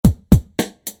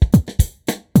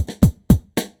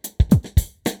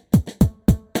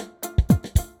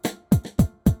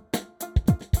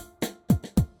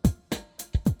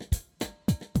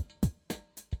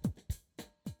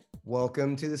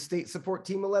Welcome to the State Support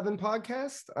Team 11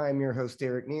 podcast. I'm your host,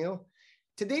 Eric Neal.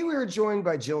 Today we are joined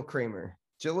by Jill Kramer.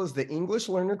 Jill is the English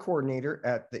Learner Coordinator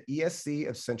at the ESC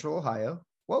of Central Ohio.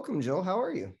 Welcome, Jill. How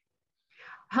are you?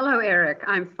 Hello, Eric.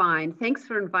 I'm fine. Thanks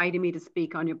for inviting me to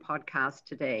speak on your podcast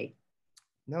today.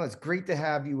 No, it's great to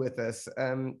have you with us.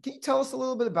 Can you tell us a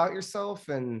little bit about yourself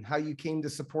and how you came to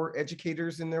support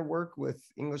educators in their work with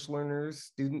English learners,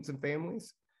 students, and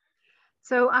families?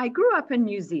 So I grew up in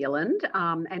New Zealand,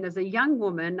 and as a young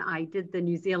woman, I did the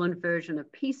New Zealand version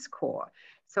of Peace Corps.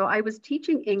 So I was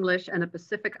teaching English in a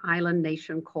Pacific Island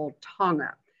nation called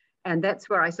Tonga, and that's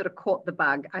where I sort of caught the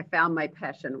bug. I found my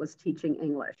passion was teaching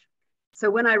English.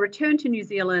 So when I returned to New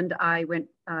Zealand, I went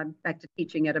back to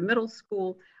teaching at a middle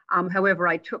school. However,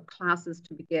 I took classes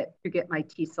to get my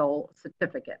TESOL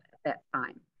certificate at that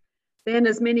time. Then,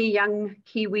 as many young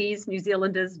Kiwis, New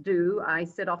Zealanders do, I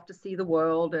set off to see the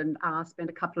world and spent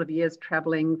a couple of years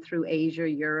traveling through Asia,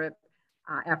 Europe,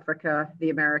 Africa, the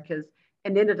Americas,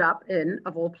 and ended up in,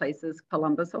 of all places,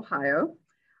 Columbus, Ohio.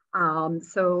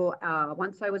 Once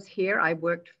I was here, I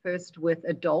worked first with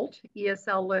adult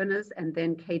ESL learners and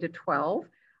then K-12.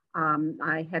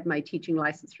 I had my teaching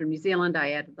license from New Zealand.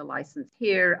 I added the license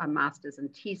here, a master's in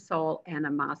TESOL and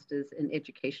a master's in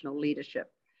educational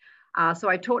leadership. So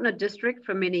I taught in a district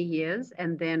for many years,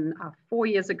 and then 4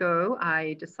 years ago,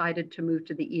 I decided to move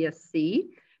to the ESC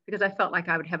because I felt like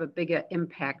I would have a bigger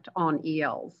impact on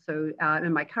ELs. So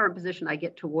in my current position, I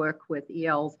get to work with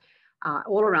ELs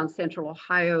all around Central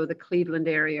Ohio, the Cleveland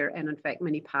area, and in fact,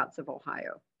 many parts of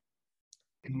Ohio.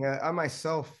 Yeah, I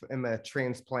myself am a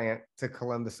transplant to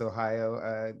Columbus,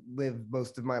 Ohio. Lived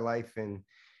most of my life in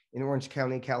Orange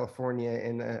County, California,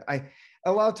 and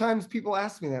a lot of times people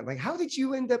ask me that, like, how did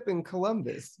you end up in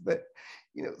Columbus? But,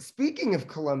 speaking of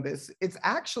Columbus, it's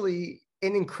actually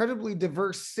an incredibly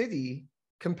diverse city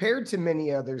compared to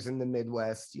many others in the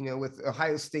Midwest, with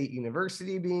Ohio State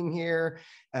University being here,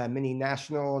 many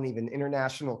national and even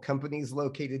international companies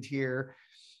located here.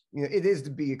 It is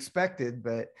to be expected,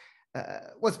 but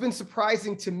what's been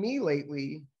surprising to me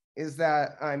lately is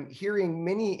that I'm hearing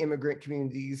many immigrant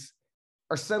communities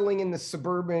are settling in the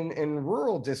suburban and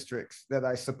rural districts that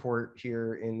I support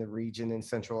here in the region in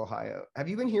Central Ohio. Have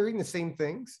you been hearing the same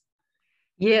things?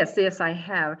 Yes, I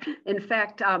have. In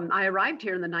fact, I arrived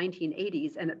here in the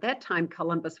 1980s, and at that time,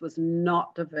 Columbus was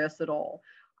not diverse at all.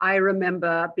 I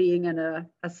remember being in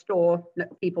a store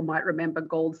that people might remember,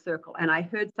 Gold Circle, and I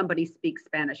heard somebody speak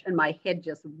Spanish, and my head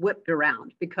just whipped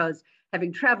around because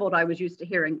having traveled, I was used to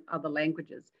hearing other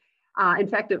languages. In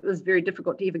fact, it was very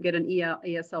difficult to even get an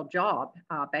ESL job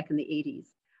back in the 80s.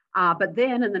 But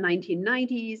then in the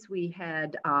 1990s, we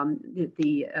had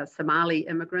the Somali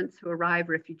immigrants who arrived,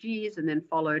 refugees, and then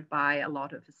followed by a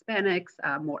lot of Hispanics,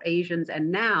 more Asians.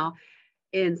 And now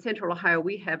in Central Ohio,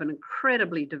 we have an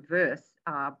incredibly diverse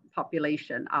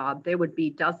population. There would be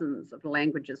dozens of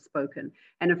languages spoken.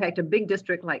 And in fact, a big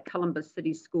district like Columbus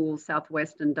City Schools,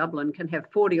 Southwest and Dublin can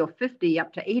have 40 or 50,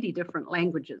 up to 80 different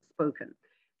languages spoken.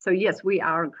 So yes, we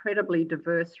are incredibly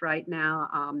diverse right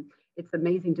now. It's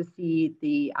amazing to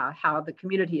see how the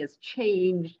community has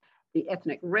changed, the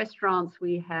ethnic restaurants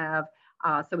we have.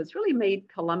 So it's really made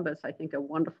Columbus, I think, a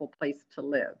wonderful place to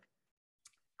live.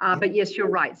 But yes,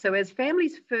 you're right. So as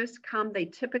families first come, they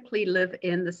typically live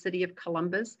in the city of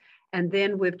Columbus. And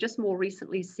then we've just more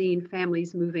recently seen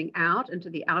families moving out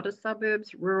into the outer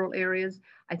suburbs, rural areas,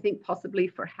 I think possibly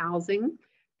for housing.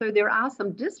 So there are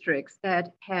some districts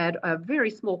that had a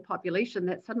very small population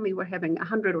that suddenly were having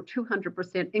 100 or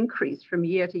 200% increase from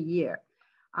year to year.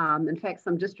 In fact,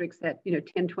 some districts that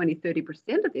 10, 20,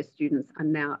 30% of their students are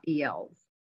now ELs.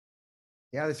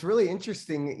 Yeah, it's really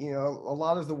interesting. A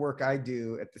lot of the work I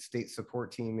do at the state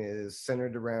support team is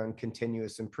centered around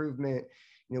continuous improvement.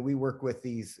 We work with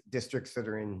these districts that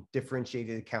are in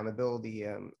differentiated accountability.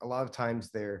 A lot of times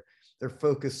they're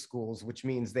focus schools, which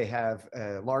means they have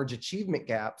large achievement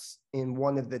gaps in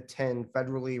one of the 10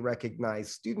 federally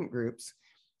recognized student groups.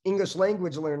 English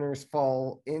language learners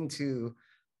fall into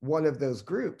one of those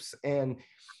groups. And,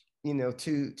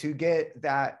 to get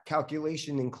that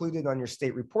calculation included on your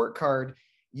state report card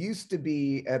used to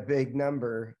be a big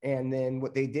number. And then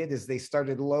what they did is they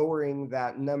started lowering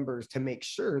that numbers to make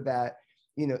sure that,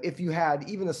 if you had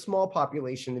even a small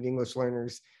population of English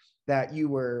learners, that you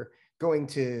were going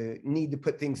to need to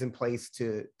put things in place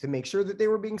to make sure that they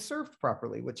were being served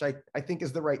properly, which I think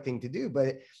is the right thing to do.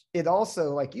 But it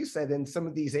also, like you said, in some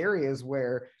of these areas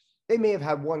where they may have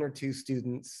had 1 or 2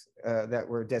 students that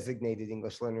were designated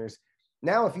English learners,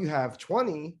 now if you have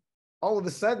 20, all of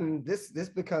a sudden this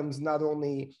becomes not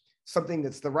only something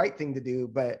that's the right thing to do,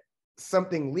 but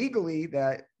something legally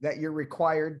that you're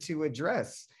required to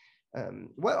address.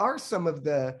 What are some of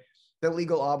the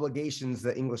legal obligations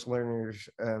that English learners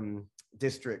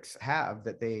districts have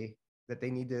that they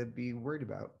need to be worried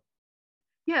about?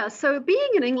 Yeah, so being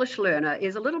an English learner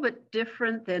is a little bit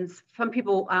different than some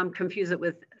people confuse it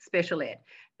with special ed.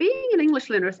 Being an English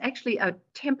learner is actually a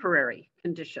temporary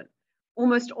condition.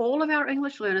 Almost all of our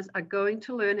English learners are going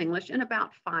to learn English in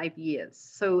about 5 years.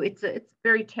 So it's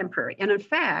very temporary. And in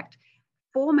fact,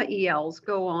 former ELs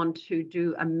go on to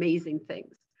do amazing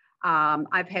things.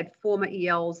 I've had former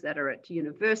ELs that are at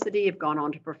university, have gone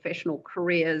on to professional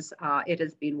careers. It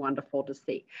has been wonderful to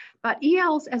see. But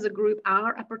ELs as a group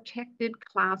are a protected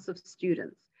class of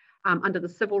students under the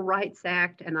Civil Rights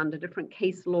Act and under different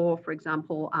case law, for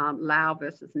example, Lau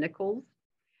versus Nichols.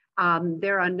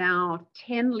 There are now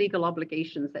 10 legal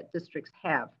obligations that districts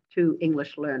have to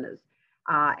English learners.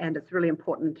 And it's really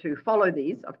important to follow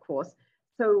these, of course.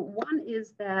 So one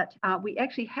is that we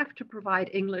actually have to provide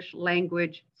English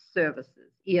language services,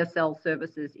 ESL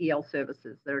services, EL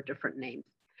services, there are different names.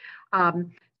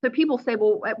 So people say,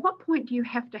 well, at what point do you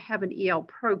have to have an EL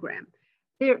program?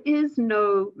 There is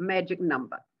no magic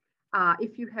number.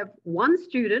 If you have one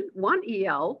student, one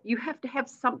EL, you have to have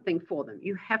something for them.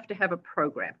 You have to have a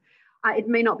program. It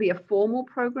may not be a formal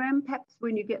program. Perhaps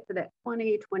when you get to that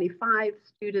 20, 25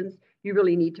 students, you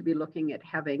really need to be looking at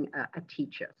having a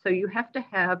teacher. So you have to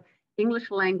have English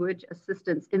language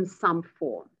assistance in some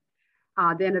form.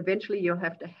 Then eventually you'll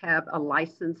have to have a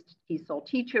licensed TESOL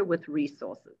teacher with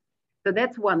resources. So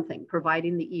that's one thing,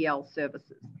 providing the EL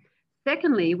services.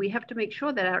 Secondly, we have to make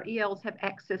sure that our ELs have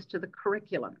access to the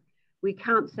curriculum. We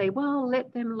can't say, well,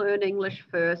 let them learn English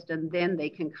first and then they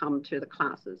can come to the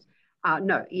classes.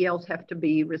 No, ELs have to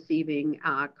be receiving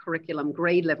curriculum,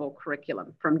 grade level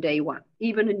curriculum from day one.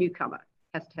 Even a newcomer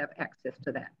has to have access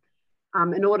to that.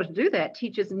 In order to do that,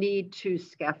 teachers need to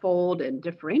scaffold and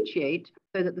differentiate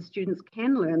so that the students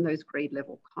can learn those grade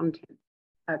level concepts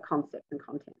and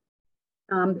content.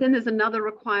 Then there's another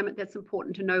requirement that's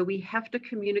important to know. We have to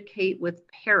communicate with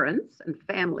parents and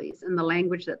families in the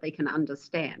language that they can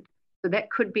understand. So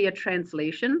that could be a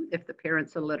translation if the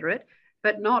parents are literate,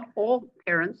 but not all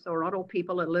parents or not all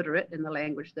people are literate in the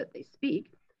language that they speak.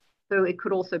 So it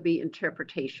could also be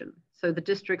interpretation. So the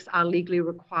districts are legally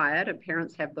required and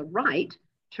parents have the right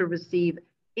to receive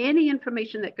any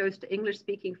information that goes to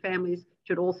English-speaking families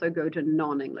should also go to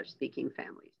non-English-speaking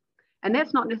families. And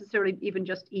that's not necessarily even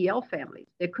just EL families.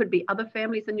 There could be other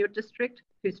families in your district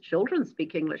whose children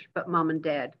speak English, but mom and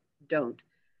dad don't.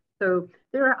 So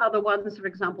there are other ones. For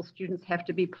example, students have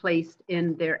to be placed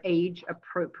in their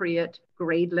age-appropriate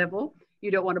grade level. You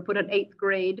don't want to put an 8th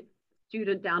grade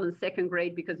student down in 2nd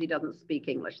grade because he doesn't speak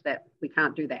English. We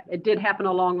can't do that. It did happen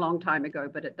a long, long time ago,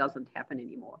 but it doesn't happen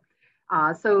anymore.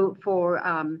 So for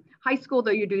high school,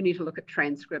 though, you do need to look at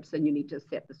transcripts and you need to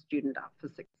set the student up for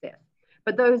success.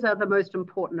 But those are the most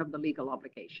important of the legal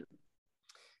obligations.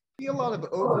 Be a lot of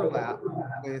overlap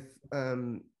with,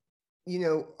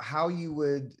 how you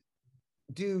would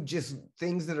do just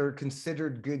things that are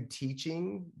considered good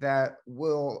teaching that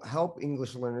will help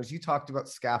English learners. You talked about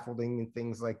scaffolding and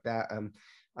things like that.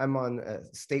 I'm on a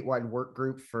statewide work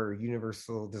group for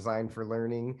Universal Design for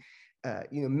Learning.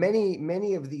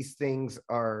 Many of these things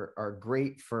are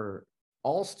great for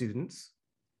all students,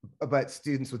 but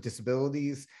students with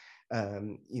disabilities,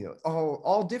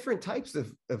 all different types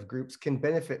of groups can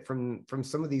benefit from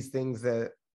some of these things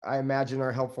that I imagine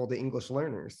are helpful to English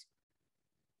learners.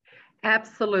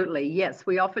 Absolutely. Yes.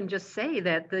 We often just say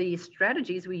that the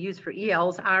strategies we use for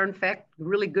ELs are, in fact,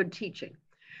 really good teaching.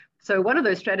 So one of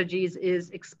those strategies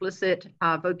is explicit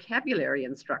vocabulary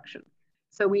instruction.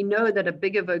 So we know that a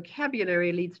bigger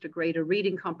vocabulary leads to greater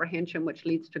reading comprehension, which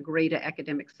leads to greater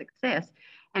academic success.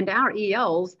 And our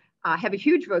ELs have a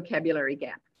huge vocabulary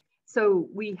gap. So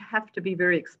we have to be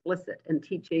very explicit in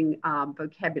teaching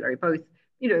vocabulary, both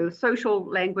social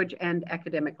language and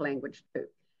academic language too.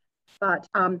 But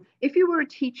if you were a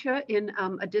teacher in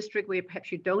a district where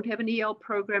perhaps you don't have an EL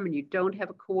program and you don't have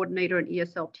a coordinator and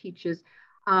ESL teachers,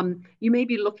 you may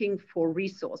be looking for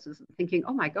resources and thinking,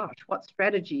 oh my gosh, what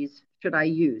strategies should I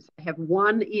use? I have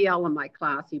one EL in my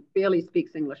class, he barely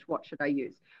speaks English, what should I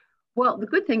use? Well, the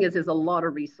good thing is there's a lot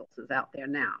of resources out there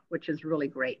now, which is really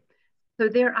great. So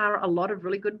there are a lot of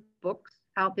really good books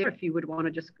out there if you would want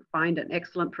to just find an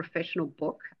excellent professional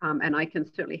book, and I can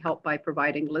certainly help by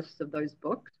providing lists of those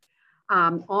books.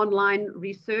 Online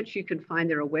research, you can find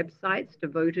there are websites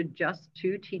devoted just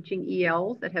to teaching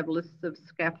ELs that have lists of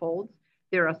scaffolds.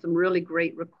 There are some really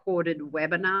great recorded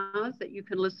webinars that you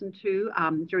can listen to.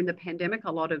 During the pandemic,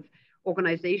 a lot of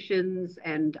organizations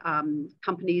and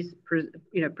companies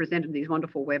presented these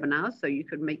wonderful webinars, so you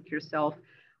could make yourself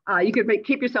You could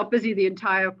keep yourself busy the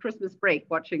entire Christmas break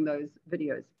watching those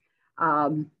videos.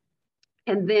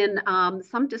 And then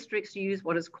some districts use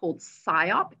what is called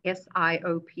SIOP,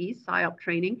 S-I-O-P, SIOP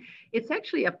training. It's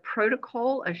actually a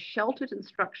protocol, a sheltered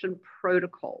instruction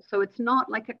protocol. So it's not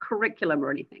like a curriculum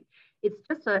or anything. It's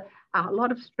just a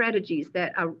lot of strategies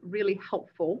that are really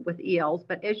helpful with ELs,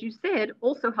 but as you said,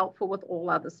 also helpful with all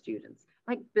other students,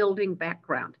 like building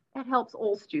background. That helps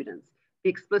all students. The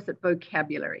explicit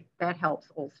vocabulary, that helps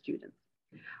all students.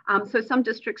 So some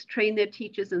districts train their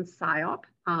teachers in SIOP,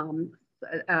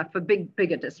 for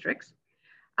bigger districts.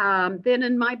 Then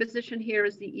in my position here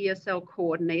as the ESL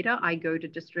coordinator, I go to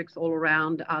districts all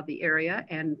around the area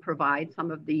and provide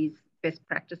some of these best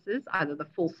practices, either the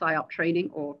full SIOP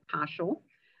training or partial.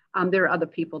 There are other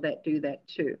people that do that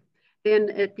too.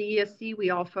 Then at the ESC, we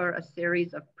offer a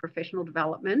series of professional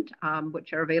development,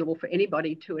 which are available for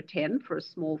anybody to attend for a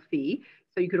small fee.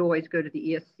 So you could always go to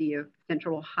the ESC of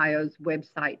Central Ohio's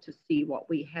website to see what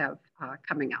we have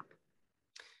coming up.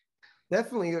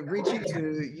 Definitely reaching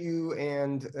to you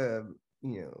and,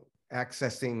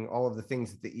 accessing all of the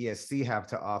things that the ESC have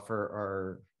to offer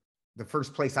are the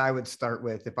first place I would start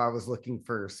with if I was looking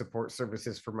for support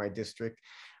services for my district.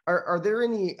 Are there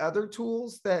any other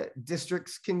tools that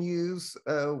districts can use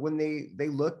when they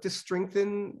look to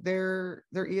strengthen their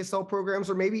ESL programs,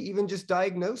 or maybe even just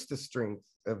diagnose the strength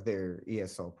of their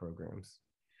ESL programs?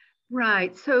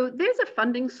 Right. So there's a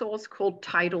funding source called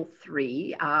Title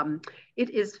III. It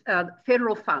is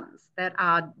federal funds that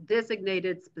are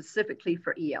designated specifically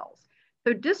for ELs.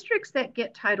 So districts that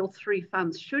get Title III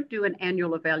funds should do an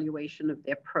annual evaluation of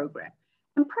their program.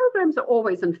 And programs are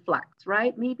always in flux,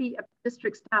 right? Maybe a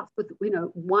district starts with,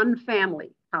 one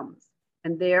family comes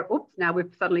and now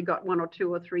we've suddenly got 1 or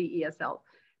 2 or 3 ESL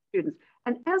students.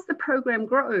 And as the program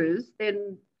grows,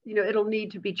 then, it'll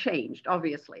need to be changed,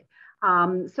 obviously.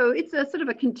 So it's a sort of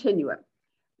a continuum.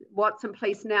 What's in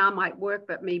place now might work,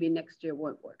 but maybe next year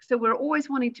won't work. So we're always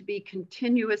wanting to be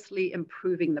continuously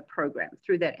improving the program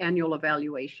through that annual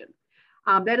evaluation.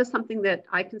 That is something that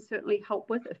I can certainly help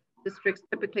with. If districts,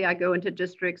 typically I go into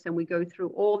districts and we go through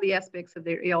all the aspects of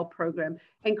their EL program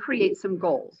and create some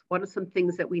goals. What are some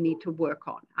things that we need to work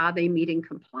on? Are they meeting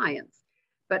compliance?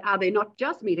 But are they not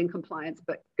just meeting compliance,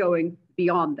 but going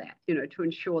beyond that, to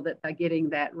ensure that they're getting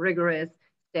that rigorous,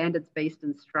 standards-based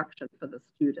instruction for the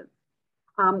students.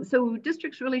 So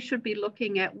districts really should be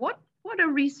looking at what are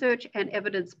research and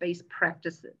evidence-based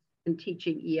practices in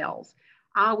teaching ELs.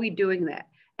 Are we doing that?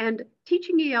 And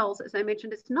teaching ELs, as I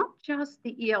mentioned, it's not just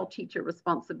the EL teacher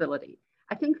responsibility.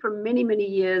 I think for many, many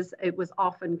years, it was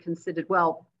often considered,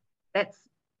 well, that's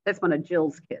one of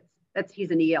Jill's kids.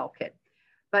 He's an EL kid.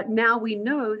 But now we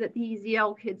know that these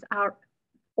EL kids are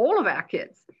all of our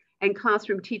kids. And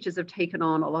classroom teachers have taken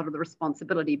on a lot of the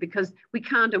responsibility because we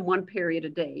can't in one period a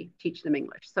day teach them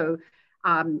English. So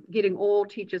getting all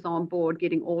teachers on board,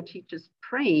 getting all teachers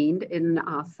trained in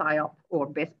SIOP or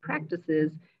best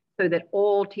practices so that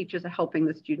all teachers are helping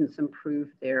the students improve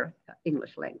their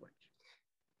English language.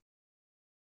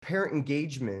 Parent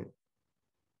engagement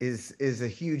is a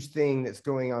huge thing that's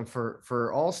going on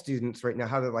for all students right now,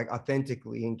 how to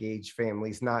authentically engage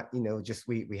families, not, just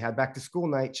we had back to school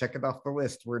night, check it off the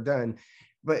list, we're done.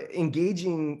 But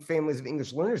engaging families of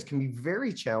English learners can be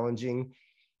very challenging,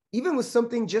 even with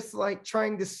something just like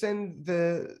trying to send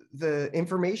the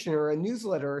information or a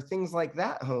newsletter or things like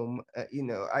that home.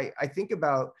 I think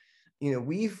about,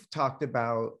 we've talked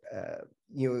about,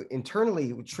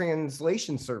 internally with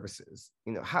translation services,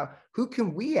 who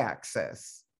can we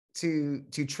access to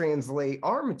translate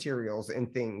our materials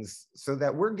and things so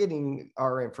that we're getting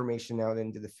our information out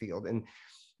into the field. And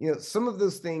some of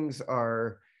those things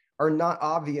are not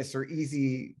obvious or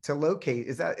easy to locate.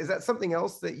 Is that something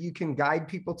else that you can guide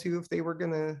people to if they were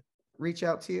going to reach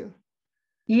out to you?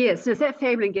 Yes, that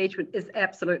family engagement is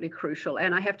absolutely crucial.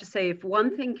 And I have to say, if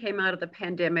one thing came out of the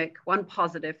pandemic, one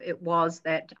positive, it was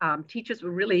that teachers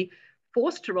were really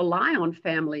forced to rely on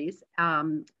families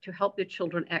to help their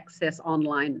children access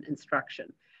online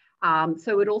instruction.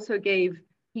 So it also gave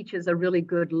teachers a really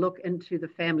good look into the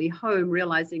family home,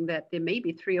 realizing that there may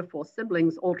be 3 or 4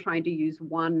 siblings all trying to use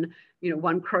one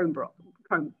Chromebook.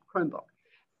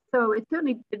 So it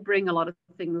certainly did bring a lot of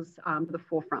things to the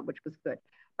forefront, which was good.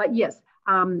 But yes,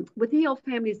 with EL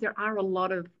families, there are a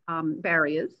lot of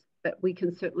barriers that we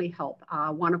can certainly help.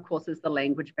 One, of course, is the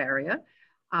language barrier.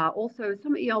 Also,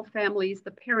 some EL families,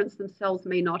 the parents themselves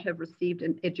may not have received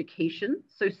an education.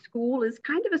 So school is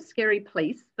kind of a scary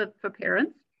place for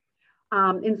parents.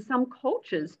 In some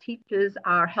cultures, teachers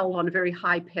are held on a very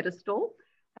high pedestal,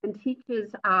 and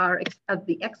teachers are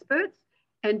the experts,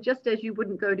 And just as you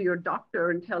wouldn't go to your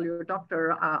doctor and tell your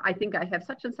doctor, I think I have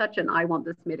such and such and I want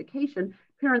this medication,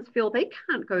 parents feel they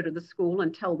can't go to the school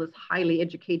and tell this highly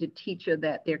educated teacher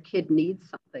that their kid needs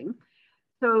something.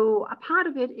 So a part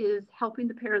of it is helping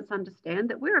the parents understand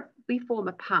that we form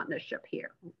a partnership here.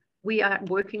 We are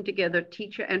working together,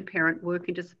 teacher and parent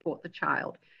working to support the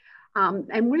child.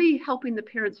 And really helping the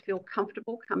parents feel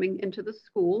comfortable coming into the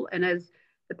school. And as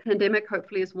the pandemic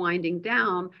hopefully is winding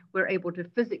down, we're able to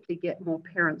physically get more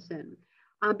parents in.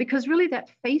 Because really that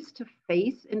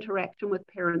face-to-face interaction with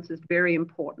parents is very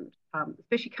important,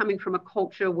 especially coming from a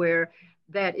culture where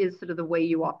that is sort of the way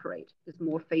you operate, is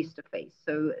more face-to-face.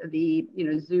 So the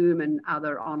Zoom and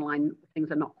other online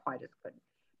things are not quite as good.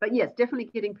 But yes, definitely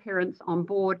getting parents on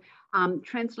board.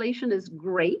 Translation is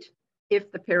great if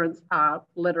the parents are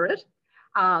literate.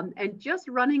 And just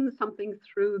running something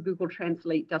through Google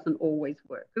Translate doesn't always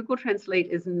work. Google Translate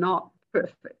is not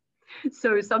perfect.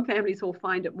 So some families will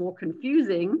find it more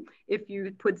confusing if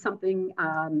you put something,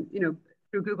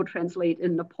 through Google Translate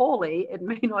in Nepali, it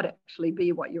may not actually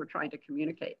be what you're trying to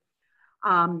communicate.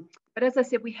 But as I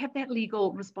said, we have that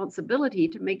legal responsibility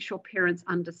to make sure parents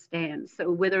understand.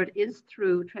 So whether it is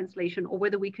through translation or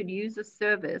whether we could use a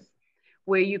service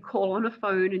where you call on a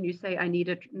phone and you say, I need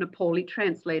a Nepali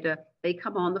translator, they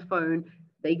come on the phone,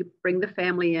 they bring the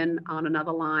family in on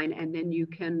another line, and then you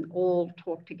can all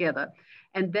talk together.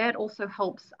 And that also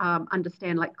helps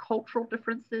understand like cultural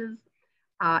differences,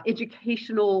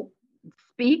 educational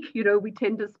speak. We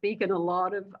tend to speak in a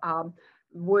lot of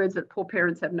words that poor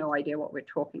parents have no idea what we're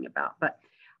talking about. But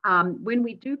when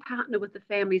we do partner with the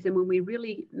families and when we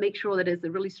really make sure that it's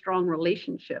a really strong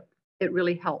relationship, it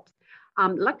really helps.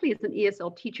 Luckily, as an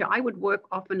ESL teacher, I would work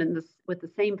often with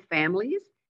the same families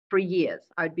for years.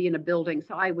 I'd be in a building,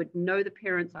 so I would know the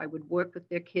parents, I would work with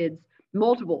their kids,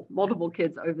 multiple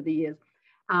kids over the years.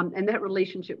 And that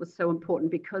relationship was so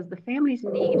important because the families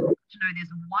need to know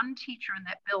there's one teacher in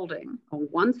that building or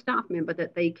one staff member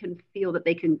that they can feel that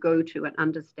they can go to and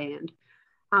understand.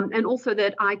 And also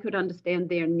that I could understand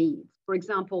their needs. For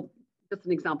example, just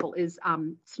an example is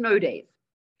snow days.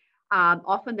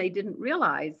 Often they didn't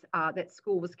realize that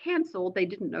school was canceled. They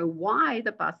didn't know why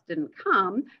the bus didn't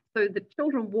come. So the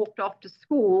children walked off to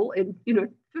school in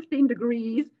 15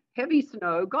 degrees, heavy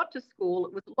snow, got to school,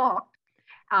 it was locked.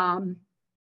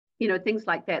 Things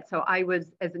like that. So I was,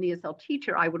 as an ESL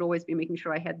teacher, I would always be making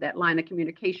sure I had that line of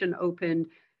communication open,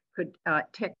 could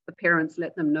text the parents,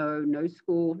 let them know, no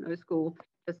school,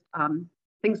 just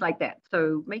things like that.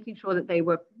 So making sure that they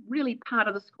were really part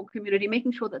of the school community,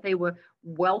 making sure that they were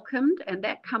welcomed. And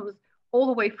that comes all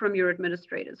the way from your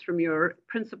administrators, from your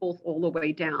principals, all the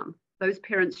way down. Those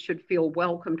parents should feel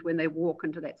welcomed when they walk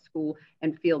into that school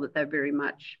and feel that they're very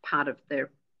much part of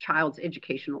their child's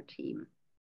educational team.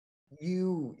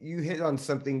 You hit on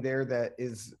something there that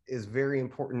is very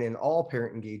important in all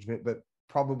parent engagement, but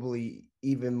probably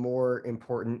even more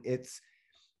important.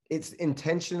 It's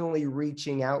intentionally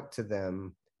reaching out to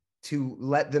them to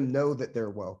let them know that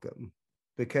they're welcome,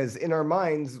 because in our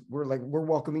minds we're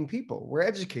welcoming people, we're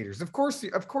educators, of course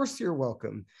you're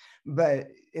welcome. But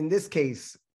in this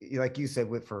case, like you said,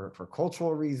 for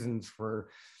cultural reasons, for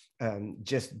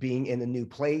just being in a new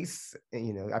place,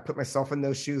 I put myself in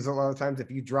those shoes a lot of times. If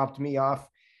you dropped me off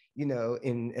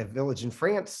in a village in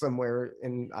France somewhere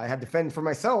and I had to fend for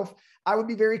myself, I would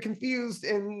be very confused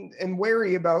and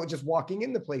wary about just walking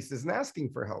into places and asking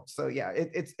for help. So yeah,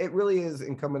 it really is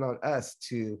incumbent on us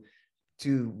to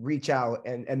reach out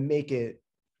and make it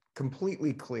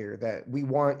completely clear that we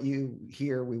want you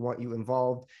here, we want you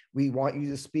involved, we want you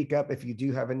to speak up if you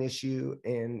do have an issue,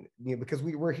 and because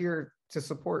we're here to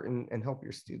support and help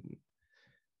your student.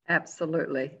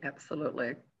 Absolutely.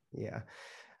 Yeah.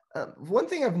 One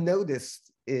thing I've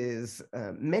noticed is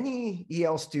many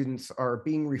EL students are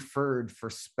being referred for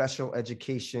special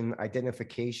education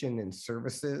identification and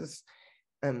services.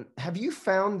 Have you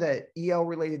found that EL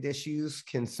related issues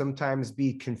can sometimes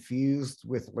be confused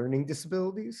with learning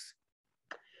disabilities?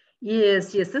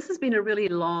 Yes. This has been a really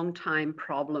long time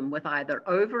problem with either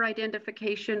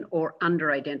over-identification or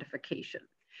under-identification.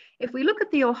 If we look at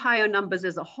the Ohio numbers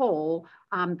as a whole,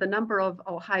 the number of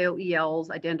Ohio ELs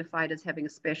identified as having a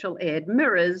special ed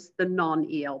mirrors the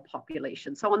non-EL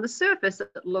population. So on the surface,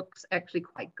 it looks actually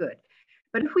quite good.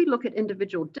 But if we look at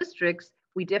individual districts,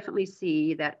 we definitely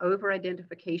see that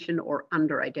over-identification or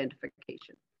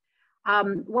under-identification.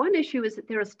 One issue is that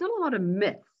there are still a lot of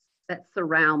myths that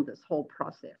surround this whole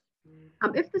process.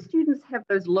 If the students have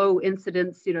those low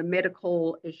incidence,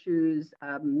 medical issues,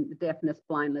 deafness,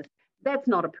 blindness, that's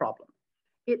not a problem.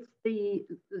 It's the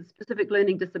specific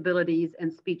learning disabilities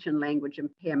and speech and language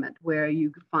impairment where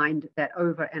you find that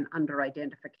over and under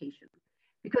identification.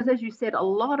 Because as you said, a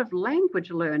lot of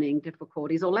language learning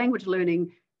difficulties or language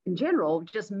learning in general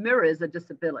just mirrors a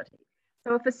disability.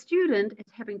 So if a student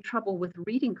is having trouble with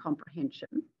reading comprehension,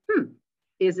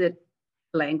 is it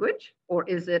language or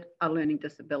is it a learning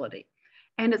disability?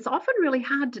 And it's often really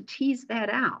hard to tease that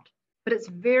out, but it's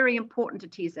very important to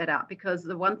tease that out, because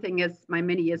the one thing is, my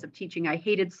many years of teaching, I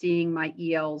hated seeing my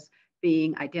ELs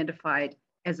being identified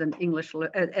as an English,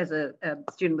 as a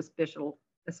student with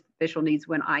special needs,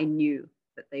 when I knew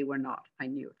that they were not. I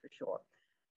knew it for sure.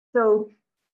 So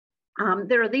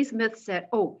there are these myths that,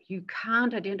 oh, you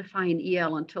can't identify an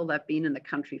EL until they've been in the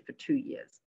country for 2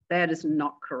 years. That is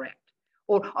not correct.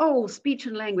 Or, oh, speech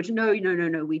and language. No,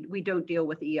 we don't deal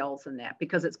with ELs in that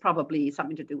because it's probably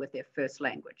something to do with their first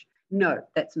language. No,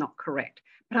 that's not correct.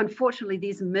 But unfortunately,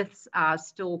 these myths are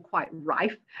still quite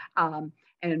rife,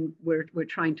 and we're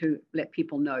trying to let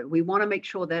people know. We want to make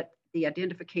sure that the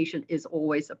identification is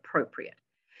always appropriate.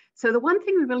 So the one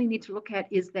thing we really need to look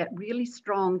at is that really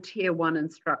strong tier 1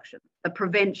 instruction, the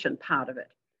prevention part of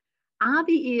it. Are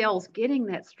the ELs getting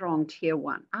that strong tier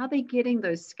 1? Are they getting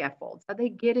those scaffolds? Are they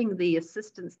getting the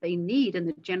assistance they need in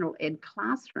the general ed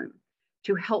classroom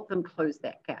to help them close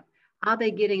that gap? Are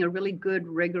they getting a really good,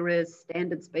 rigorous,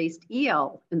 standards-based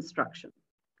EL instruction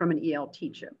from an EL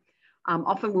teacher?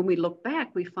 Often when we look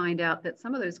back, we find out that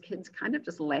some of those kids kind of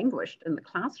just languished in the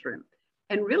classroom.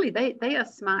 And really, they are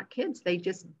smart kids. They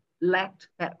just lacked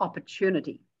that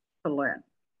opportunity to learn.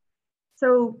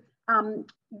 So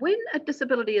when a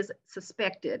disability is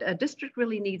suspected, a district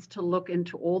really needs to look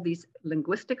into all these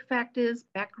linguistic factors,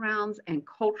 backgrounds, and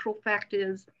cultural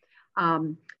factors,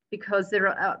 because there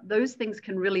are, those things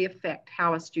can really affect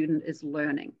how a student is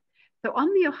learning. So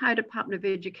on the Ohio Department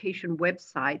of Education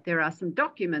website, there are some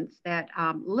documents that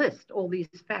list all these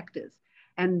factors.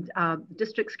 And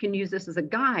districts can use this as a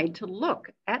guide to look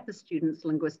at the student's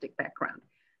linguistic background.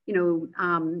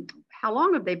 How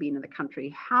long have they been in the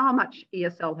country? How much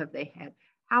ESL have they had?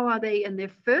 How are they in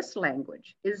their first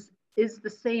language? Is the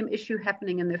same issue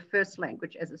happening in their first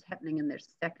language as is happening in their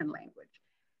second language?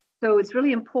 So it's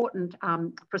really important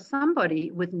for somebody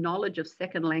with knowledge of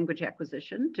second language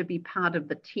acquisition to be part of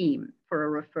the team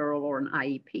for a referral or an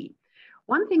IEP.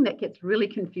 One thing that gets really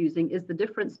confusing is the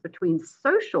difference between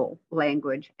social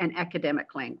language and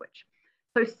academic language.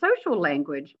 So social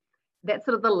language, that's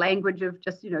sort of the language of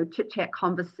just, chit-chat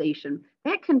conversation,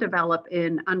 that can develop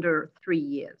in under 3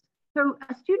 years. So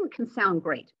a student can sound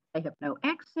great. They have no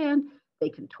accent, they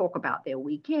can talk about their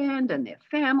weekend and their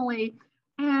family,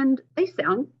 and they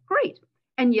sound great,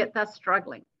 and yet they're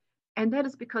struggling. And that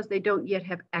is because they don't yet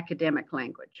have academic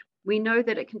language. We know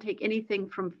that it can take anything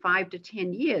from 5 to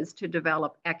 10 years to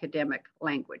develop academic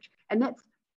language. And that's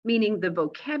meaning the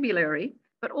vocabulary,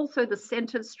 but also the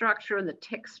sentence structure and the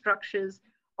text structures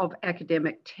of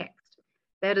academic text.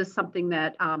 That is something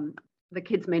that the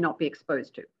kids may not be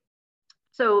exposed to.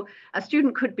 So a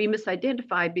student could be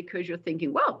misidentified because you're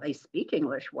thinking, well, they speak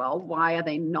English well, why are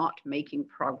they not making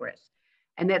progress?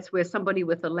 And that's where somebody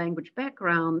with a language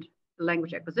background,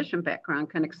 language acquisition background,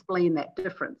 can explain that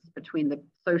difference between the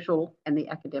social and the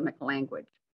academic language.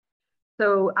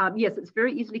 So yes, it's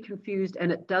very easily confused,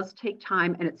 and it does take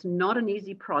time, and it's not an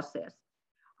easy process.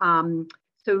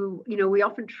 So, we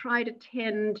often try to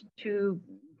tend to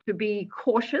be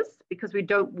cautious because we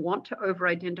don't want to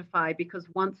over-identify, because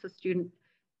once a student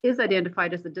is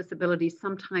identified as a disability,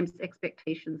 sometimes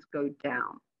expectations go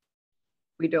down.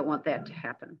 We don't want that to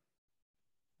happen.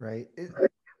 Right.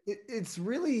 It's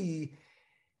really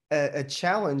a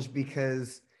challenge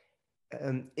because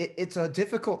it's a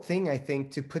difficult thing, I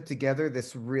think, to put together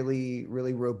this really,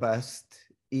 really robust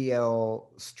EL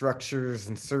structures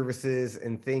and services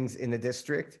and things in a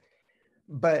district.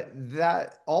 But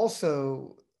that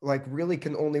also really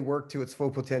can only work to its full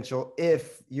potential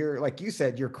if you're, like you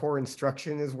said, your core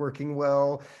instruction is working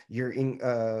well, your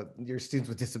students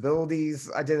with disabilities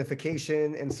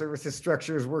identification and services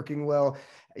structure is working well.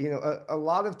 A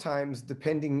lot of times,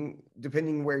 depending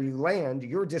where you land,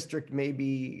 your district may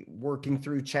be working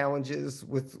through challenges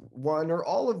with one or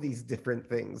all of these different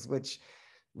things, which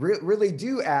really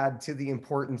do add to the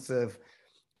importance of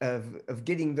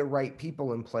getting the right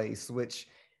people in place, which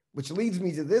leads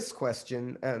me to this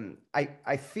question.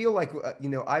 I feel like,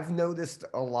 I've noticed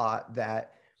a lot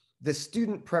that the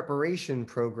student preparation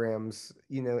programs,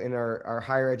 in our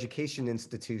higher education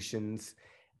institutions,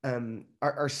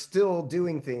 are still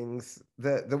doing things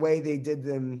the way they did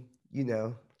them,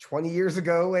 20 years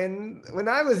ago and when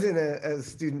I was in a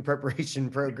student preparation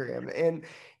program.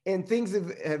 And things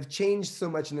have changed so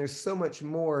much, and there's so much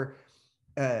more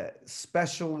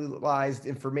specialized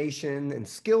information and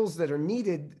skills that are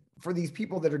needed for these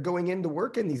people that are going in to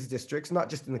work in these districts, not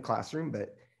just in the classroom,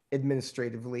 but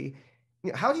administratively,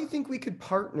 how do you think we could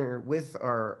partner with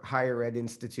our higher ed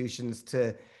institutions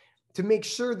to make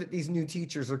sure that these new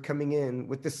teachers are coming in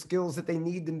with the skills that they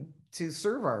need to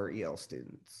serve our EL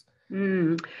students?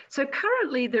 So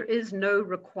currently there is no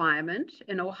requirement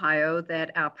in Ohio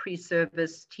that our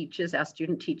pre-service teachers, our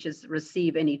student teachers,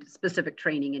 receive any specific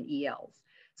training in ELs.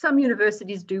 Some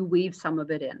universities do weave some of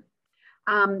it in.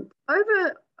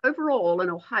 Overall in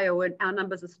Ohio, our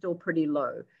numbers are still pretty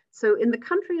low. So in the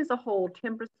country as a whole,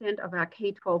 10% of our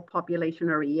K-12 population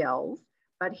are ELs,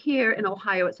 but here in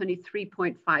Ohio, it's only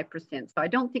 3.5%. So I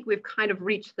don't think we've kind of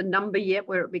reached the number yet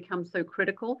where it becomes so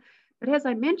critical. But as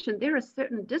I mentioned, there are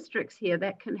certain districts here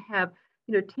that can have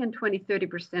 10, 20,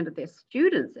 30% of their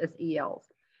students as ELs.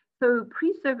 So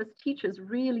pre-service teachers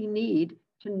really need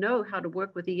to know how to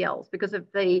work with ELs, because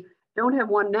if they don't have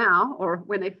one now, or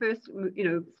when they first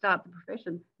start the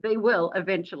profession, they will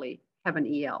eventually have an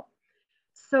EL.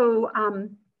 So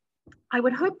I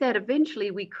would hope that eventually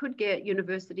we could get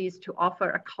universities to offer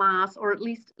a class, or at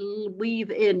least weave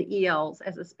in ELs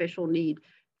as a special need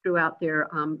throughout their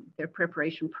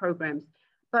preparation programs.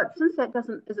 But since that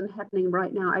isn't happening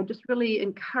right now, I just really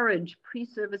encourage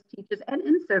pre-service teachers and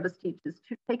in-service teachers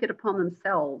to take it upon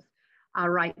themselves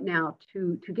right now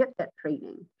to get that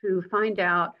training, to find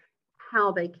out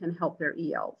how they can help their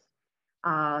ELs.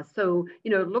 So,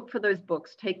 look for those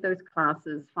books, take those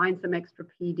classes, find some extra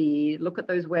PD, look at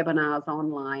those webinars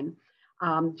online.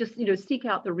 Just, seek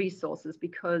out the resources,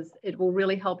 because it will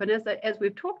really help. And as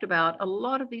we've talked about, a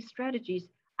lot of these strategies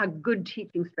are good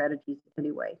teaching strategies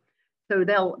anyway. So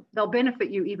they'll benefit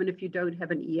you even if you don't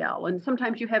have an EL. And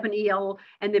sometimes you have an EL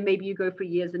and then maybe you go for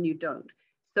years and you don't.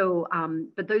 So,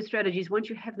 but those strategies, once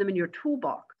you have them in your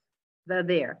toolbox, they're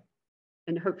there.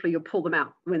 And hopefully you'll pull them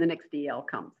out when the next EL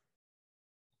comes.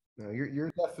 No,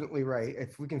 you're definitely right.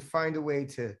 If we can find a way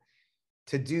to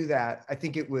do that, I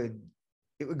think it would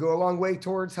go a long way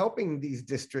towards helping these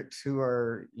districts who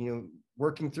are,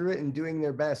 working through it and doing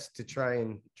their best to try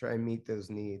and meet those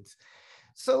needs.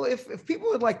 So if people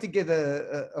would like to get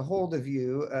a hold of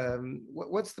you,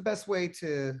 what's the best way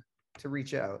to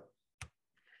reach out?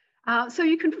 So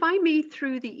you can find me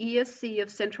through the ESC of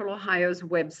Central Ohio's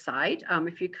website.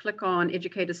 If you click on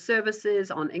Educator Services,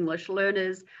 on English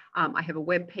Learners, I have a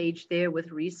web page there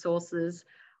with resources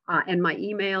and my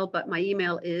email, but my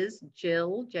email is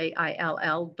Jill,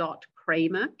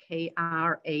 Jill.Kramer,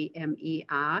 Kramer,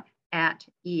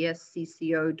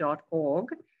 @escco.org.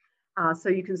 So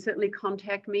you can certainly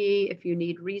contact me if you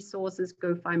need resources.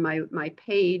 Go find my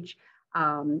page.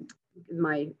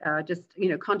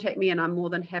 Contact me, and I'm more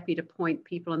than happy to point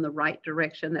people in the right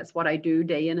direction. That's what I do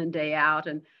day in and day out,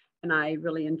 and I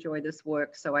really enjoy this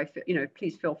work. So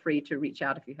please feel free to reach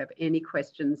out if you have any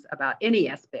questions about any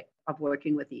aspect of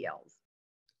working with ELs.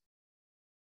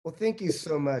 Well, thank you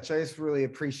so much. I just really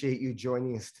appreciate you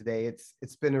joining us today.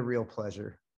 It's been a real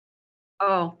pleasure.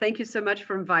 Oh, thank you so much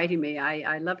for inviting me.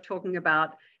 I love talking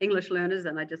about English learners,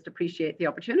 and I just appreciate the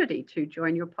opportunity to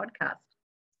join your podcast.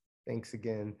 Thanks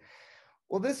again.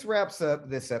 Well, this wraps up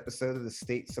this episode of the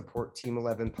State Support Team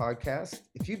 11 podcast.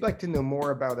 If you'd like to know more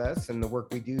about us and the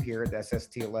work we do here at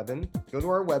SST 11, go to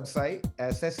our website,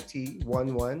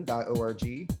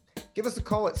 sst11.org. Give us a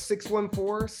call at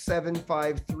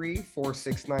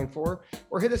 614-753-4694,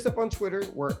 or hit us up on Twitter.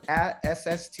 We're at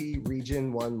SST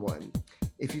Region 11.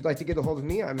 If you'd like to get a hold of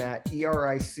me, I'm at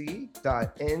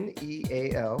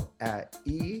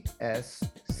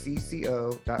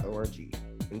eric.neal@escco.org.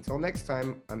 Until next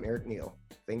time, I'm Eric Neal.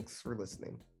 Thanks for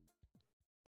listening.